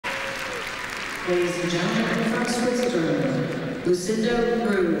Ladies and gentlemen, from Switzerland, Lucinda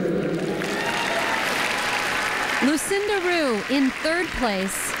Roux. Lucinda Roux in third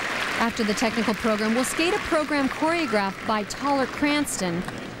place after the technical program will skate a program choreographed by taller Cranston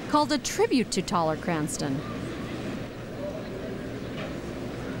called A Tribute to Taller Cranston.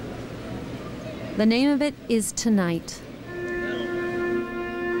 The name of it is Tonight.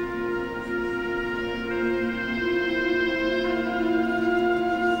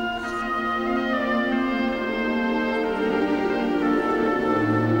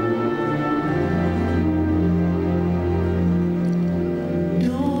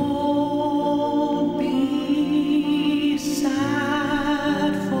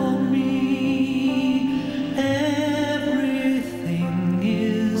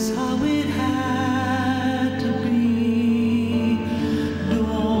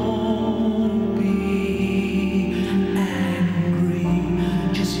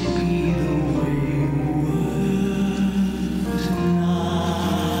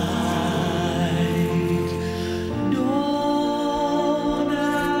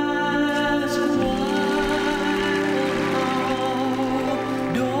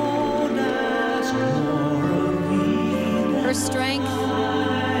 Her strength,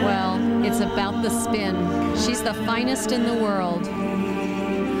 well, it's about the spin. She's the finest in the world.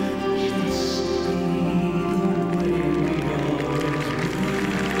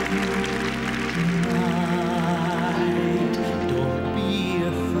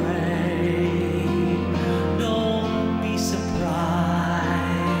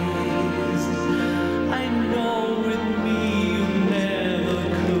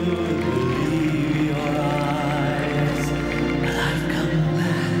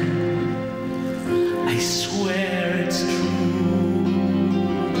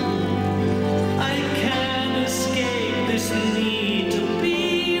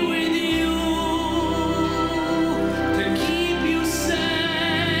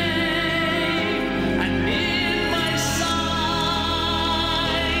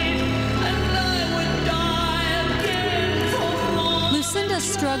 Lucinda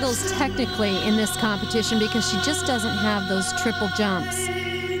struggles technically in this competition because she just doesn't have those triple jumps.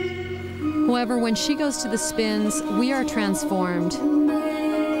 However, when she goes to the spins, we are transformed.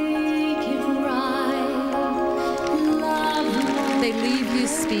 They leave you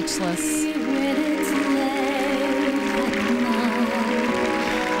speechless.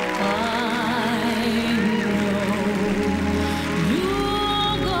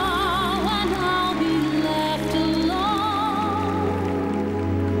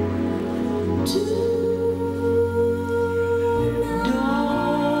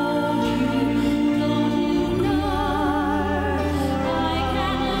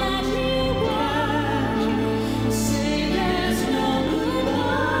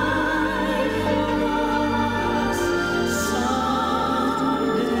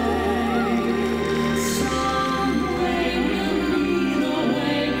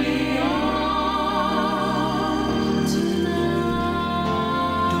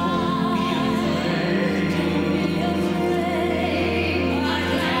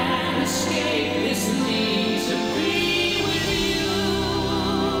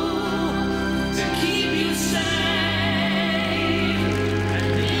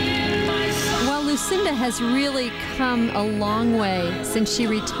 Lucinda has really come a long way since she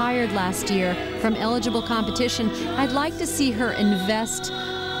retired last year from eligible competition. I'd like to see her invest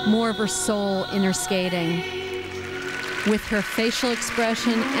more of her soul in her skating, with her facial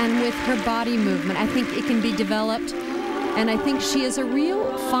expression and with her body movement. I think it can be developed, and I think she is a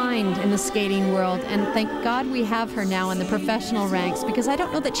real find in the skating world, and thank God we have her now in the professional ranks, because I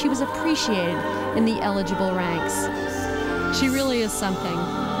don't know that she was appreciated in the eligible ranks. She really is something.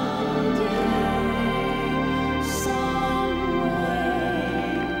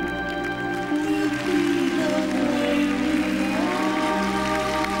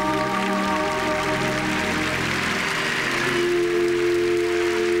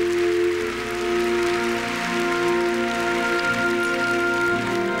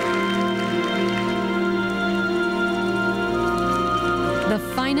 The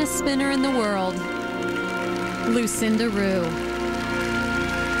finest spinner in the world, Lucinda Roux.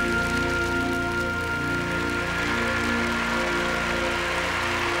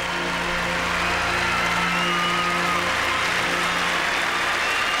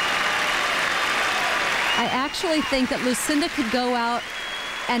 I actually think that Lucinda could go out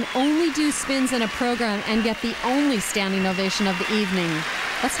and only do spins in a program and get the only standing ovation of the evening.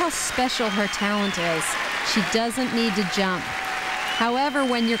 That's how special her talent is. She doesn't need to jump. However,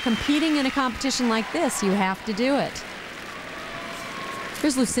 when you're competing in a competition like this, you have to do it.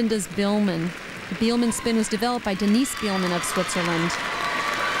 Here's Lucinda's Billman. The Bielmann spin was developed by Denise Bielmann of Switzerland.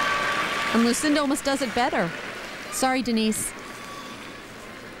 And Lucinda almost does it better. Sorry, Denise.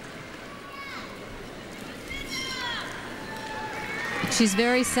 She's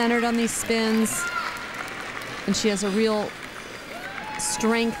very centered on these spins, and she has a real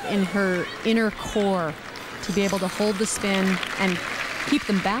strength in her inner core to be able to hold the spin and keep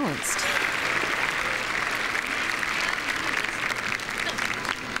them balanced.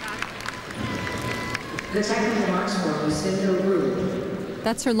 The technical marks for Lucinda Ru.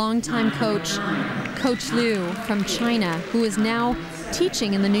 That's her longtime coach, Coach Liu from China, who is now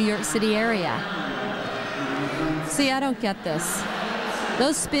teaching in the New York City area. See, I don't get this.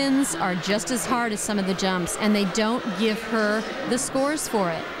 Those spins are just as hard as some of the jumps, and they don't give her the scores for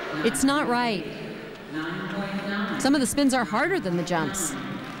it. It's not right. Some of the spins are harder than the jumps.